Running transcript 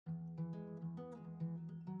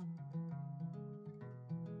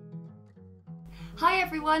Hi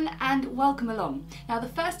everyone and welcome along. Now the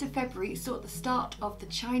 1st of February saw the start of the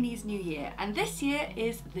Chinese New Year, and this year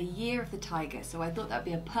is the Year of the Tiger, so I thought that would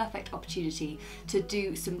be a perfect opportunity to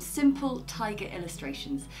do some simple tiger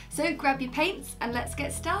illustrations. So grab your paints and let's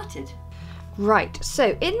get started. Right,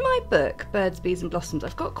 so in my book Birds, Bees and Blossoms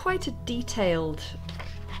I've got quite a detailed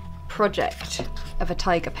project of a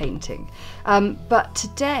tiger painting, but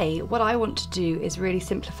today what I want to do is really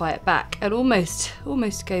simplify it back and almost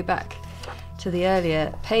go back to the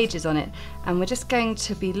earlier pages on it, and we're just going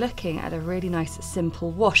to be looking at a really nice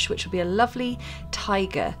simple wash, which will be a lovely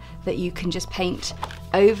tiger that you can just paint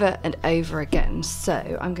over and over again.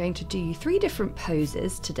 So I'm going to do 3 different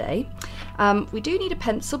poses today. We do need a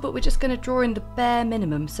pencil, but we're just going to draw in the bare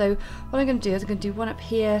minimum. So what I'm going to do is I'm going to do one up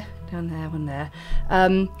here, down there, one there,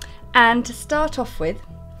 and to start off with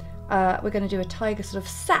we're going to do a tiger sort of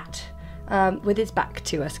sat with his back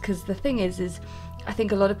to us, because the thing is I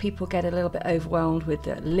think a lot of people get a little bit overwhelmed with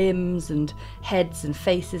the limbs and heads and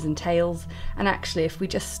faces and tails, and actually if we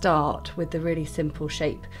just start with the really simple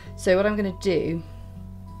shape. So what I'm going to do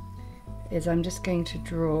is I'm just going to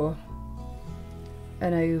draw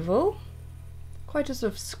an oval, quite a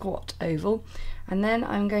sort of squat oval, and then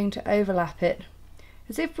I'm going to overlap it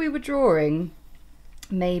as if we were drawing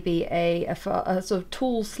maybe a sort of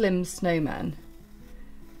tall, slim snowman.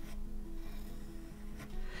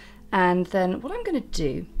 And then what I'm going to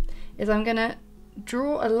do is I'm going to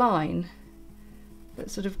draw a line that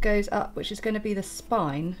sort of goes up, which is going to be the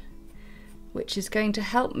spine, which is going to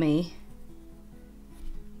help me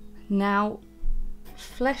now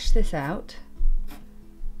flesh this out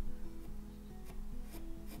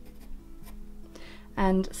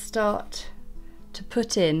and start to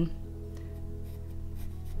put in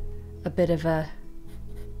a bit of a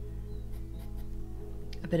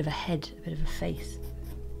head, a bit of a face.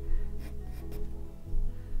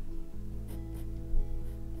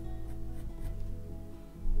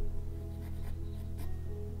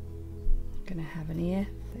 Going to have an ear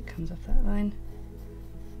that comes off that line,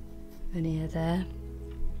 an ear there,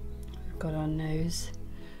 we've got our nose,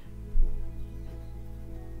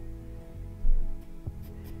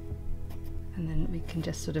 and then we can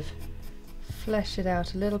just sort of flesh it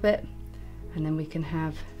out a little bit, and then we can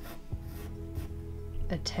have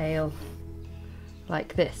a tail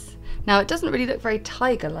like this. Now it doesn't really look very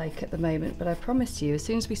tiger-like at the moment, but I promise you as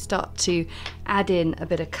soon as we start to add in a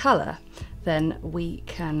bit of colour, then we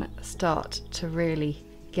can start to really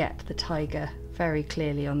get the tiger very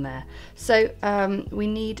clearly on there. So we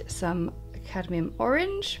need some cadmium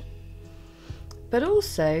orange, but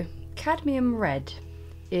also cadmium red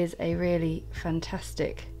is a really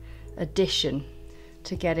fantastic addition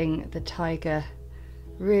to getting the tiger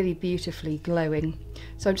really beautifully glowing.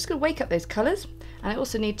 So I'm just going to wake up those colours, and I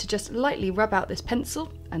also need to just lightly rub out this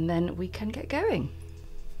pencil, and then we can get going.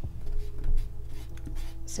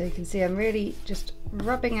 So you can see I'm really just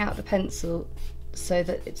rubbing out the pencil so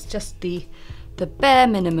that it's just the bare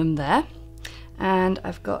minimum there. And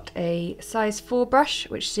I've got a size 4 brush,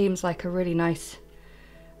 which seems like a really nice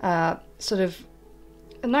sort of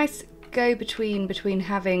a nice go between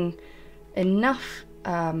having enough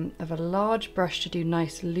of a large brush to do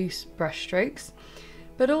nice loose brush strokes,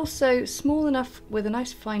 but also small enough with a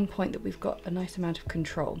nice fine point that we've got a nice amount of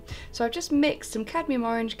control. So I've just mixed some cadmium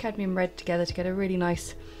orange, cadmium red together to get a really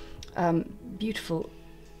nice beautiful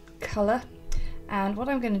colour. And what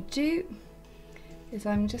I'm going to do is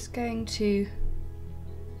I'm just going to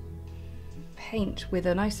paint with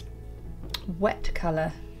a nice wet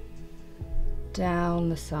colour down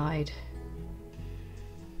the side.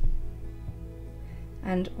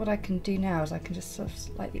 And what I can do now is I can just sort of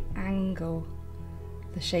slightly angle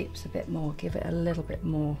the shapes a bit more, give it a little bit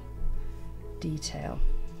more detail.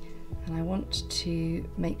 And I want to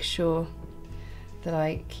make sure that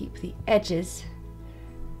I keep the edges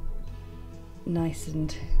nice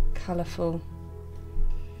and colourful,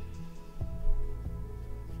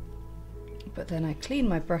 but then I clean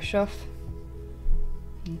my brush off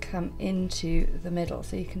and come into the middle.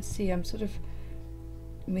 So you can see I'm sort of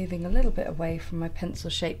moving a little bit away from my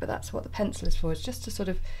pencil shape, but that's what the pencil is for, it's just to sort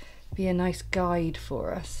of be a nice guide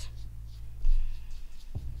for us.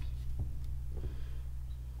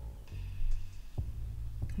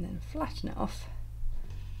 And then flatten it off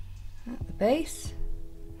at the base,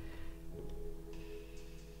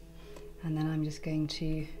 and then I'm just going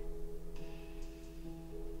to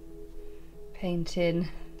paint in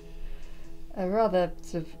a rather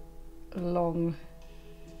sort of long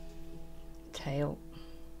tail.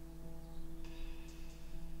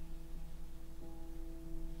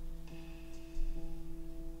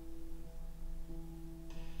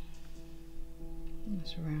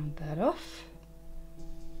 Just round that off.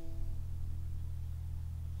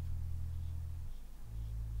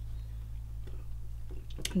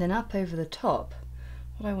 And then up over the top,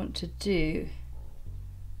 what I want to do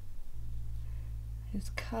is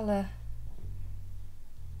colour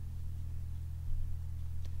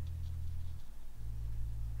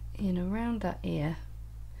in around that ear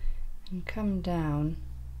and come down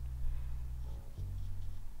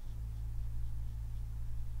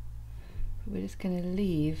but we're just going to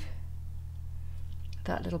leave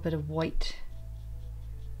that little bit of white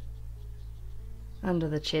under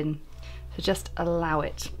the chin to just allow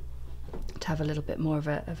it to have a little bit more of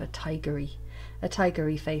a tigery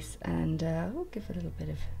face, and we'll give a little bit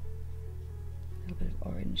of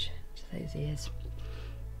orange to those ears.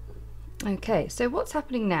 Okay, so what's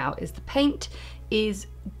happening now is the paint is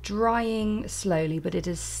drying slowly, but it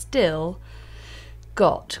has still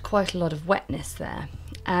got quite a lot of wetness there,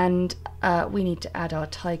 and we need to add our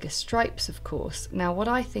tiger stripes, of course. Now what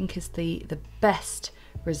I think is the best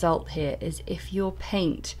result here is if your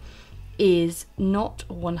paint is not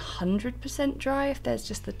 100% dry, if there's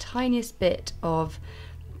just the tiniest bit of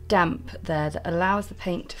damp there that allows the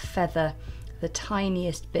paint to feather the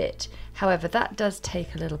tiniest bit. However, that does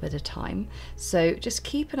take a little bit of time, so just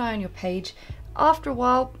keep an eye on your page. After a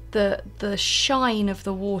while, the shine of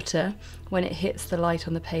the water when it hits the light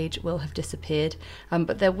on the page will have disappeared,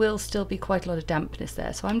 but there will still be quite a lot of dampness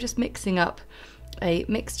there. So I'm just mixing up a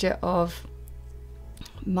mixture of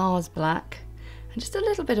Mars Black and just a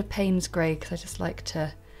little bit of Paynes Grey, because I like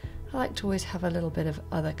to always have a little bit of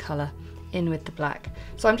other colour in with the black.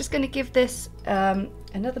 So I'm just going to give this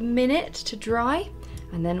another minute to dry,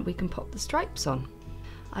 and then we can pop the stripes on.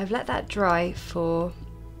 I've let that dry for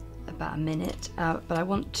about a minute, but I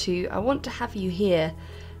want to have you here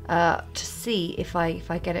to see if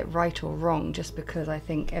I get it right or wrong, just because I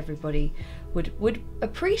think everybody would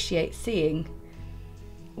appreciate seeing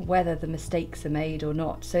whether the mistakes are made or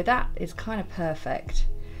not. So that is kind of perfect.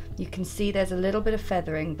 You can see there's a little bit of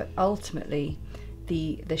feathering, but ultimately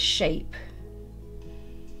the shape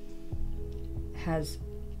has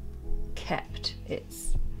kept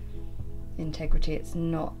its integrity. It's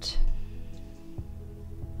not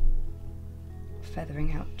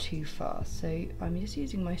feathering out too far. So I'm just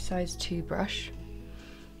using my size 2 brush,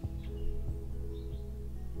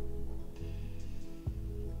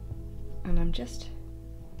 and I'm just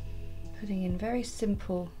putting in very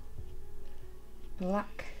simple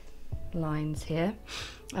black lines here,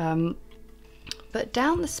 but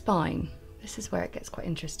down the spine, this is where it gets quite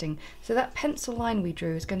interesting. So that pencil line we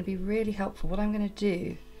drew is going to be really helpful. What I'm going to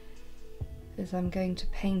do is I'm going to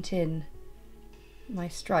paint in my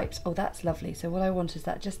stripes. Oh, that's lovely. So what I want is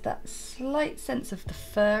that just that slight sense of the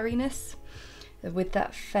furriness with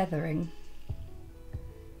that feathering.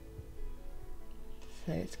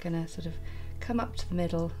 So it's going to sort of come up to the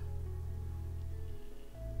middle,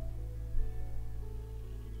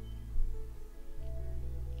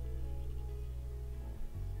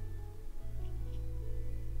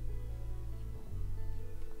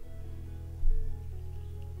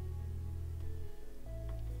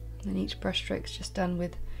 and each brush stroke's just done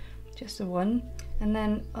with just a one. And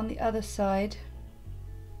then on the other side,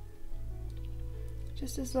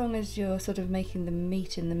 just as long as you're sort of making them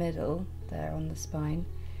meet in the middle there on the spine,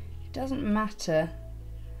 it doesn't matter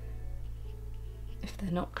if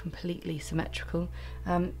they're not completely symmetrical.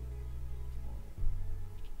 I'm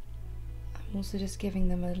also just giving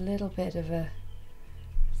them a little bit of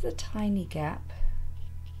just a tiny gap.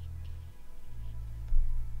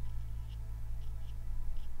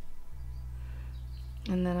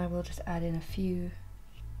 And then I will just add in a few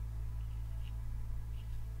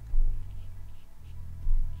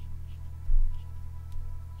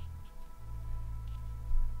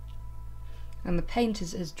and the paint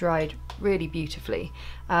has dried really beautifully.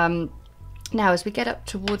 Now as we get up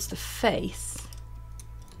towards the face,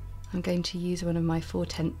 I'm going to use one of my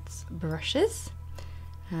 4/10 brushes,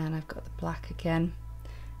 and I've got the black again,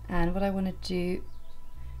 and what I want to do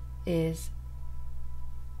is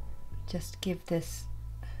just give this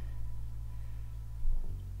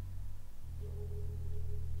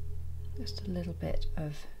just a little bit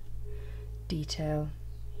of detail.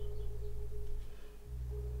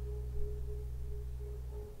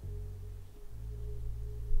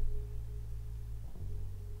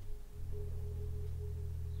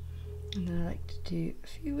 And then I like to do a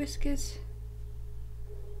few whiskers.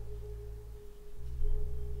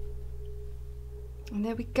 And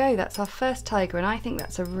there we go, that's our first tiger, and I think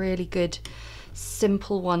that's a really good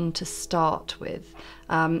simple one to start with.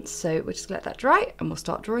 So we'll just let that dry and we'll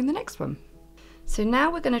start drawing the next one. So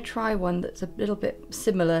now we're going to try one that's a little bit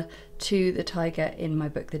similar to the tiger in my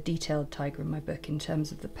book, the detailed tiger in my book, in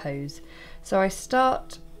terms of the pose. So I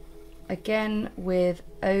start again with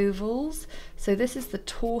ovals. So this is the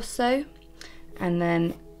torso, and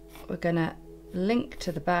then we're gonna link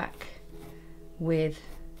to the back with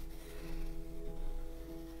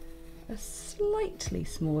a slightly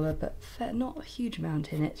smaller, but not a huge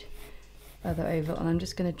amount in it, other oval, and I'm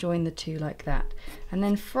just going to join the two like that. And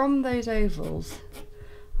then from those ovals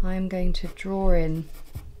I'm going to draw in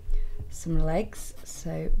some legs.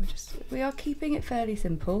 So we are keeping it fairly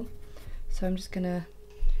simple. So I'm just going to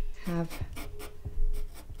have,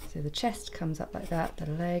 so the chest comes up like that, the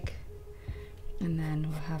leg, and then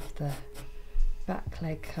we'll have the back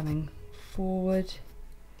leg coming forward,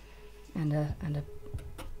 and a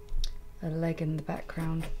leg in the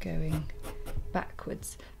background going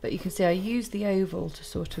backwards. But you can see I use the oval to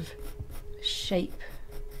sort of shape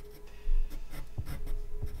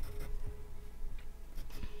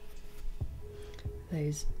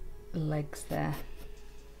those legs there.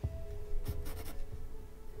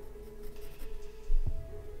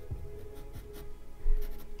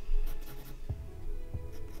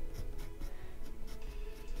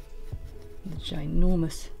 The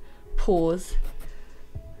ginormous paws,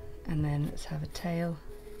 and then let's have a tail.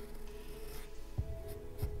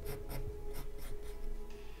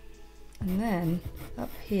 And then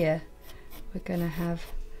up here we're going to have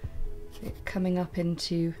it coming up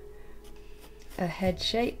into a head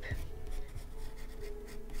shape.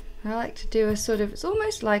 I like to do a sort of, it's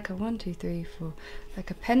almost like a 1, 2, 3, 4,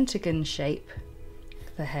 like a pentagon shape,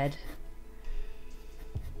 the head.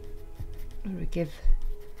 And we give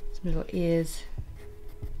some little ears.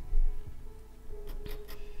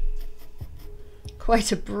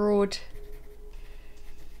 Quite a broad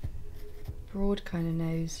kind of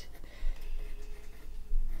nose.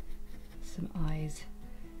 Some eyes,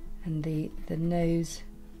 and the nose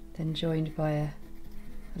then joined by a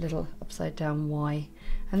little upside down Y,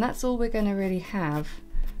 and that's all we're going to really have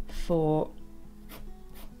for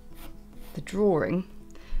the drawing.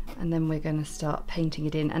 And then we're going to start painting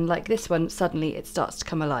it in, and like this one, suddenly it starts to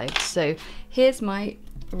come alive. So here's my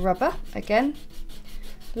rubber again,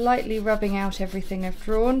 lightly rubbing out everything I've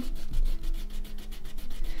drawn,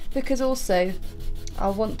 because also I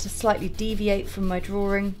want to slightly deviate from my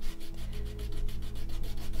drawing.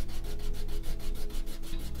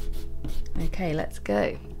 Okay, let's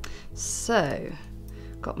go. So,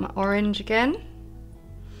 got my orange again.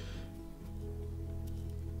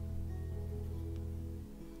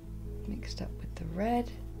 Mixed up with the red.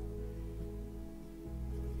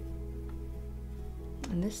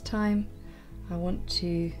 And this time I want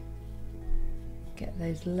to get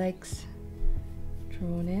those legs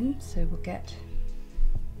drawn in, so we'll get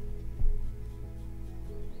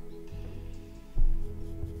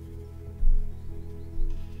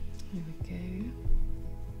there we go.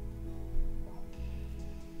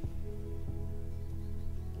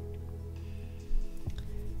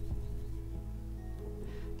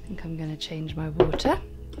 I think I'm going to change my water.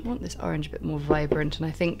 I want this orange a bit more vibrant, and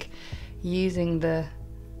I think using the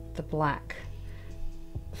black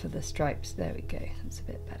for the stripes, there we go, that's a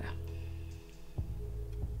bit better.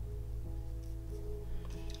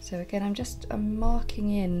 So again, I'm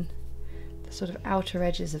marking in the sort of outer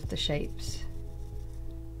edges of the shapes.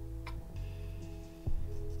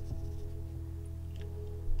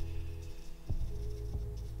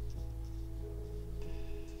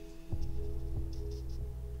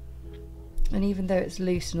 And even though it's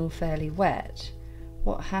loose and all fairly wet,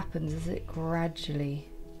 what happens is it gradually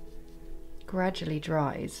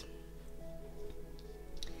dries.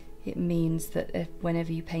 It means that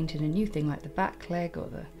whenever you paint in a new thing, like the back leg or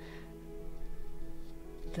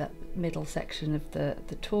the middle section of the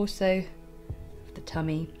torso, of the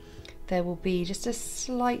tummy, there will be just a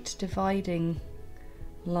slight dividing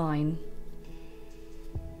line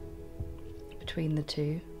between the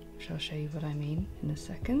two, which I'll show you what I mean in a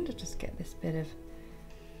second. I'll just get this bit of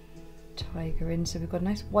tiger in, so we've got a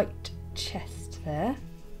nice white chest there.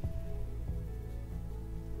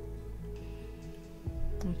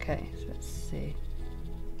 Okay, so let's see.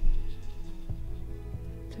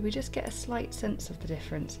 So we just get a slight sense of the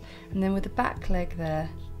difference. And then with the back leg there,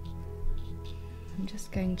 I'm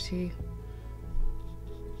just going to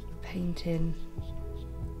paint in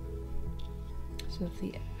sort of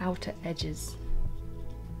the outer edges.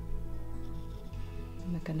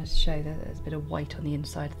 And we're going to show that there's a bit of white on the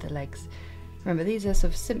inside of the legs. Remember, these are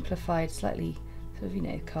sort of simplified, slightly sort of, you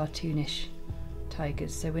know, cartoonish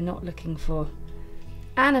tigers, so we're not looking for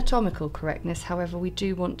anatomical correctness. However, we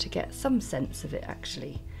do want to get some sense of it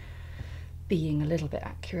actually being a little bit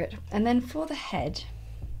accurate. And then for the head,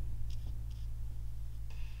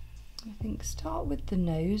 I think start with the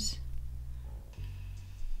nose.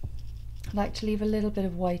 I like to leave a little bit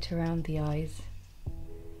of white around the eyes.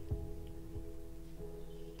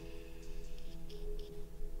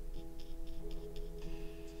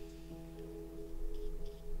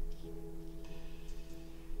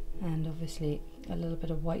 And obviously a little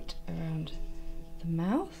bit of white around the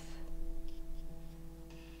mouth.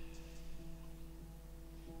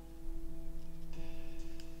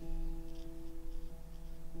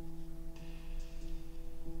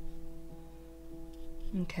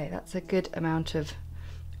 Okay, that's a good amount of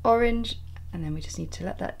orange, and then we just need to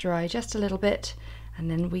let that dry just a little bit,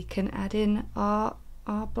 and then we can add in our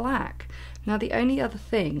black. Now the only other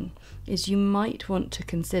thing is you might want to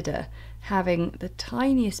consider having the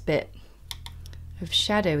tiniest bit of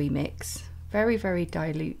shadowy mix, very, very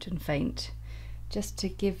dilute and faint, just to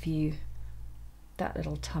give you that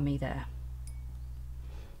little tummy there.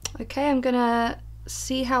 Okay, I'm gonna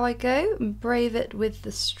see how I go and brave it with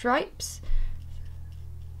the stripes.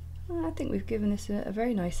 I think we've given this a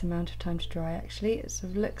very nice amount of time to dry actually. It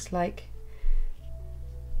sort of looks like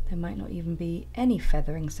there might not even be any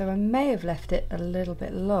feathering, so I may have left it a little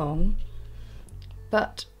bit long,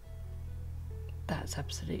 but that's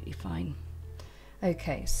absolutely fine.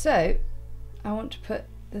 Okay, so I want to put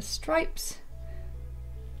the stripes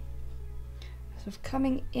sort of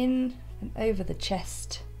coming in and over the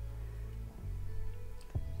chest.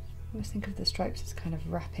 I always think of the stripes as kind of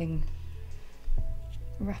wrapping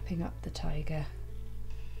up the tiger.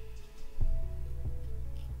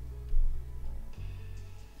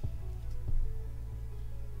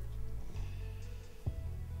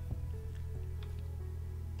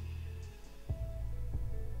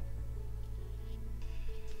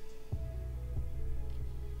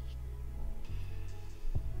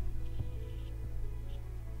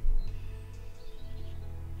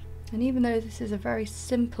 And even though this is a very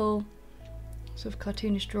simple sort of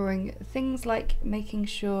cartoonish drawing, things like making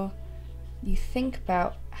sure you think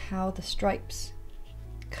about how the stripes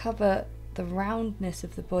cover the roundness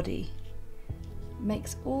of the body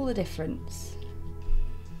makes all the difference.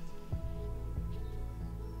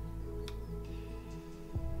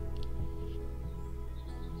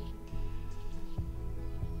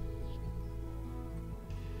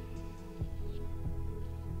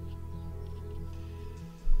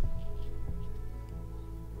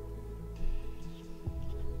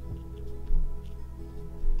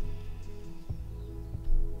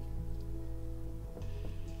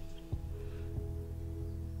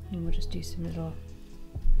 And we'll just do some little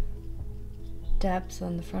dabs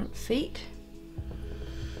on the front feet.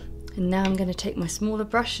 And now I'm going to take my smaller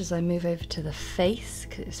brush as I move over to the face,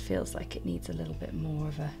 because it feels like it needs a little bit more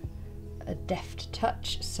of a deft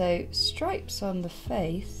touch. So stripes on the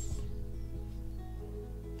face,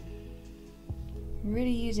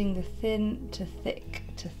 really using the thin to thick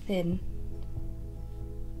to thin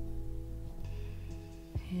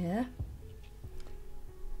here.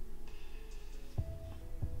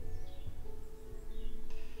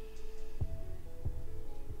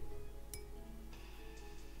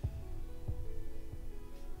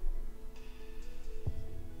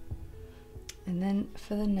 And then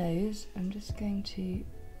for the nose, I'm just going to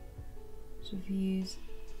sort of use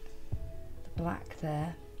the black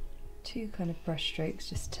there, two kind of brush strokes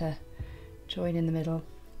just to join in the middle,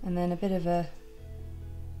 and then a bit of a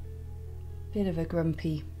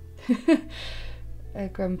grumpy a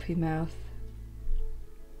grumpy mouth.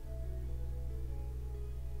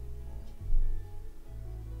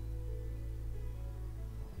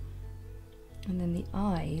 And then the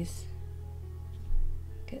eyes,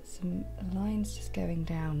 get some lines just going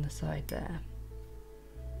down the side there.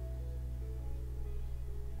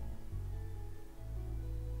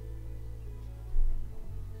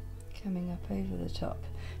 Coming up over the top.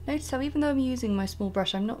 Notice how even though I'm using my small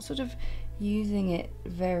brush, I'm not sort of using it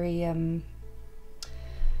very, I'm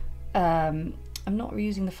not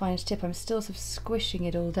using the finest tip, I'm still sort of squishing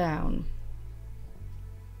it all down.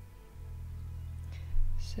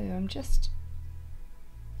 So I'm just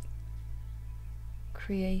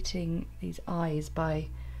creating these eyes by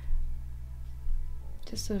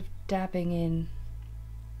just sort of dabbing in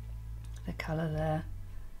the colour there.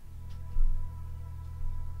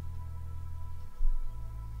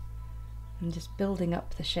 And just building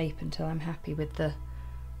up the shape until I'm happy with the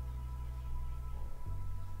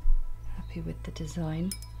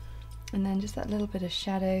design. And then just that little bit of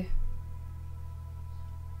shadow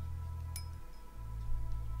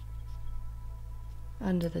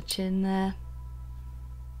under the chin there.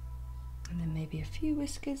 And then maybe a few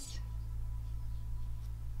whiskers.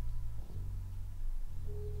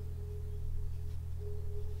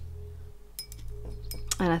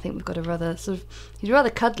 And I think we've got a rather he's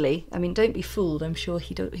rather cuddly. I mean, don't be fooled, I'm sure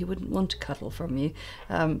he wouldn't want to cuddle from you,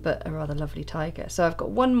 but a rather lovely tiger. So I've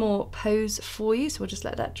got one more pose for you, so we'll just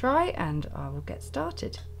let that dry and I will get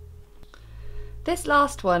started. This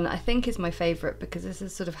last one I think is my favourite because this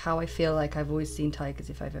is sort of how I feel like I've always seen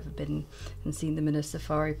tigers if I've ever been and seen them in a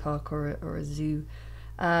safari park or a zoo.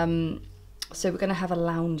 So we're going to have a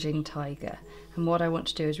lounging tiger, and what I want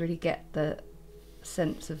to do is really get the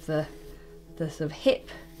sense of the sort of hip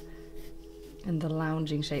and the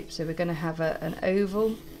lounging shape. So we're going to have an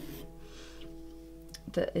oval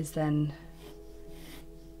that is then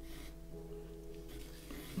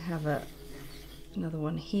have another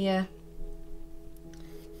one here,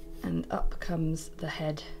 and up comes the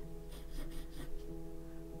head.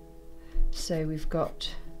 So we've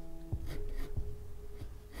got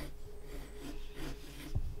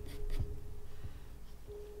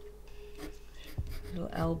a little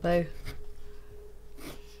elbow,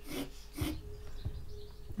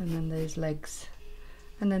 and then those legs,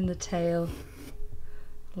 and then the tail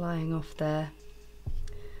lying off there.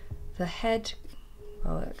 The head,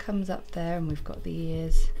 well, it comes up there, and we've got the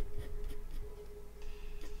ears.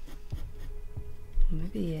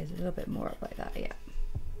 Maybe the ears a little bit more up like that, yeah.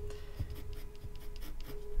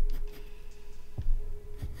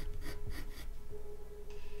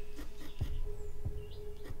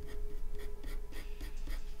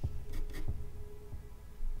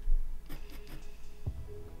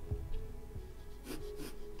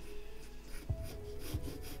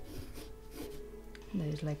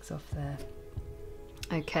 Those legs off there.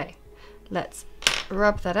 Okay, let's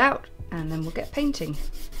rub that out and then we'll get painting.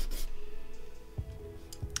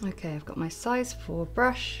 Okay, I've got my size 4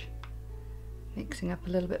 brush, mixing up a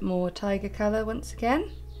little bit more tiger colour once again,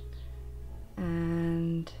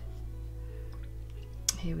 and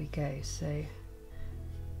here we go. So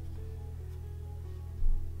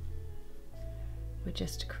we're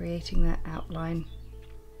just creating that outline,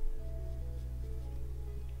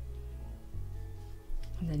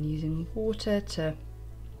 and then using water to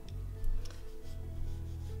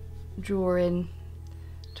draw in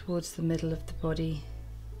towards the middle of the body.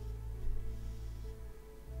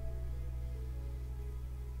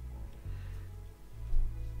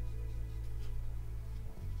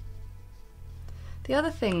 The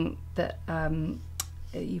other thing that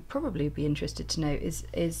you probably be interested to know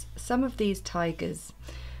is some of these tigers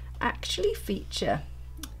actually feature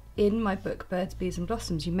in my book Birds, Bees and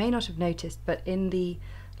Blossoms. You may not have noticed, but in the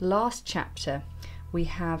last chapter we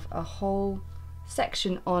have a whole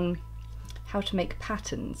section on how to make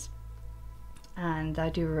patterns, and I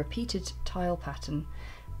do a repeated tile pattern,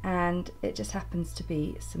 and it just happens to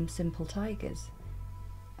be some simple tigers.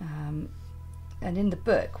 And in the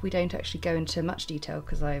book we don't actually go into much detail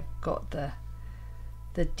because I've got the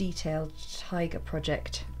detailed tiger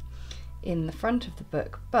project in the front of the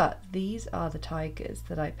book, but these are the tigers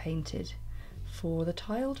that I painted for the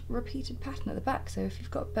tiled repeated pattern at the back. So if you've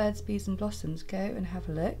got Birds, Bees and Blossoms, go and have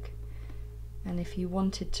a look, and if you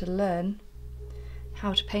wanted to learn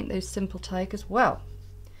how to paint those simple tigers, well,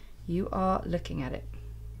 you are looking at it.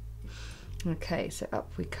 Okay, so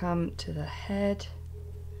up we come to the head,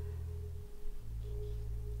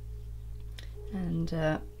 and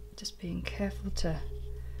just being careful to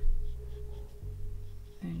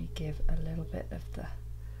only give a little bit of the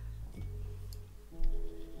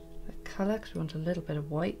colour because we want a little bit of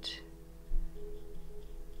white.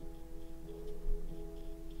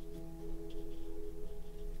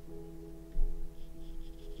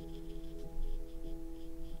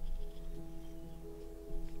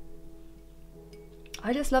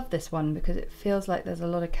 I just love this one because it feels like there's a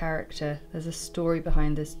lot of character. There's a story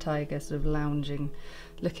behind this tiger sort of lounging,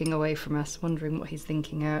 looking away from us, wondering what he's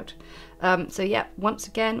thinking out. So yeah, once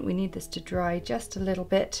again, we need this to dry just a little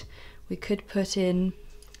bit. We could put in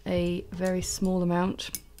a very small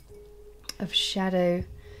amount of shadow,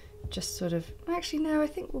 just sort of, actually no, I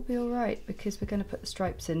think we'll be all right because we're going to put the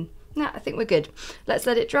stripes in. Nah, I think we're good. Let's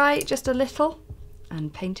let it dry just a little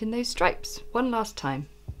and paint in those stripes one last time.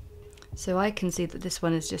 So I can see that this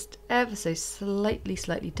one is just ever so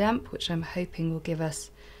slightly damp, which I'm hoping will give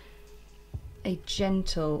us a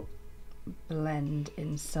gentle blend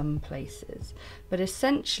in some places. But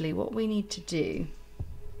essentially what we need to do,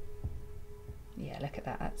 yeah, look at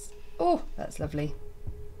that, that's lovely.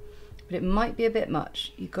 But it might be a bit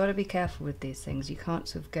much. You've got to be careful with these things. You can't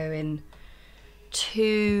sort of go in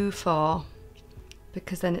too far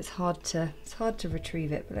because then it's hard to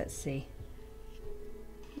retrieve it, but let's see.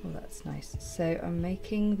 Oh, that's nice. So I'm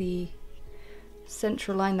making the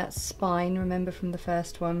central line, that spine, remember from the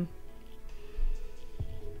first one.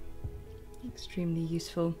 Extremely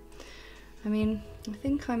useful. I mean, I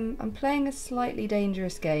think I'm playing a slightly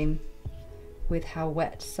dangerous game with how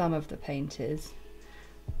wet some of the paint is.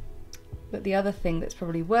 But the other thing that's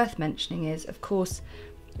probably worth mentioning is, of course,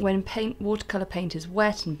 when watercolour paint is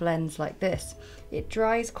wet and blends like this, it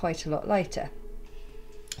dries quite a lot lighter.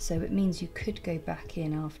 So it means you could go back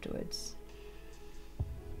in afterwards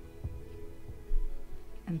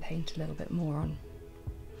and paint a little bit more on,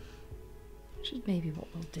 which is maybe what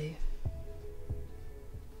we'll do.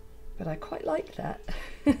 But I quite like that.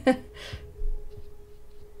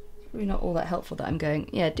 Probably not all that helpful that I'm going,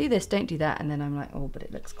 yeah, do this, don't do that, and then I'm like, oh, but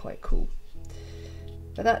it looks quite cool.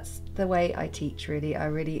 But that's the way I teach, really. I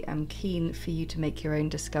really am keen for you to make your own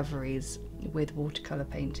discoveries with watercolour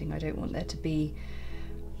painting. I don't want there to be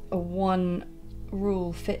a one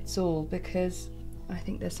rule fits all, because I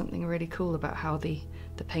think there's something really cool about how the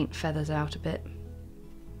paint feathers out a bit.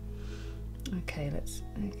 Okay, let's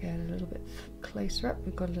get a little bit closer up.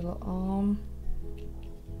 We've got a little arm,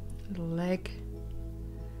 a little leg.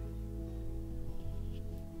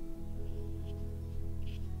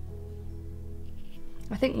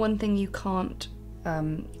 I think one thing you can't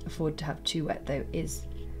afford to have too wet though is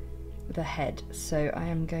the head, so I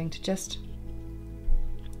am going to just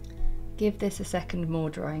give this a second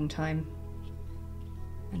more drying time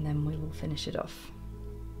and then we will finish it off.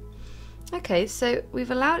 Okay, so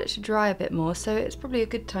we've allowed it to dry a bit more, so it's probably a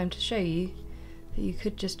good time to show you that you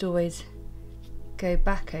could just always go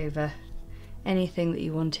back over anything that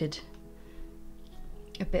you wanted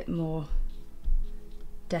a bit more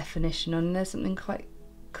definition on. There's something quite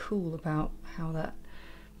cool about how that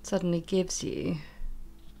suddenly gives you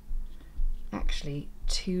actually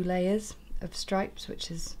 2 layers of stripes, which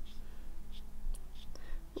is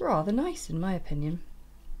rather nice in my opinion.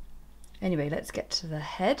 Anyway, let's get to the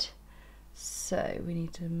head. So we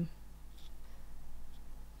need some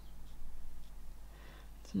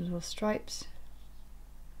little stripes.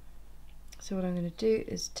 So what I'm going to do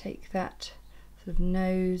is take that sort of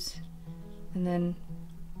nose and then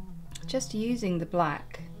just using the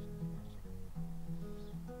black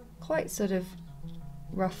quite sort of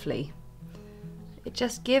roughly, it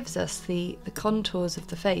just gives us the contours of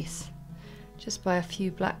the face just by a few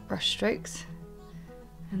black brush strokes,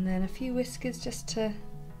 and then a few whiskers just to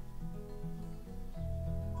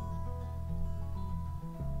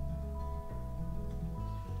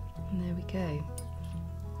and there we go.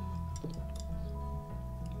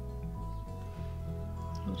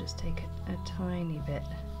 We'll just take a tiny bit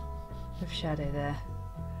of shadow there.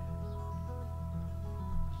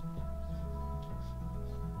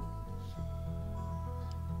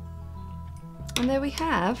 And there we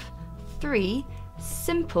have 3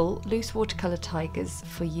 simple loose watercolour tigers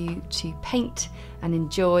for you to paint and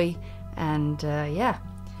enjoy, and yeah,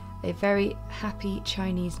 a very happy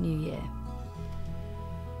Chinese New Year.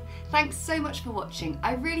 Thanks so much for watching.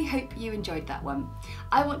 I really hope you enjoyed that one.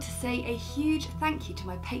 I want to say a huge thank you to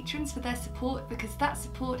my patrons for their support, because that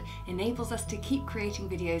support enables us to keep creating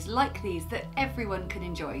videos like these that everyone can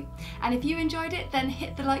enjoy. And if you enjoyed it, then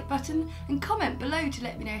hit the like button and comment below to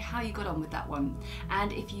let me know how you got on with that one.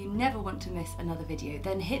 And if you never want to miss another video,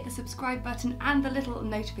 then hit the subscribe button and the little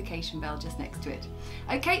notification bell just next to it.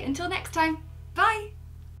 Okay, until next time, bye!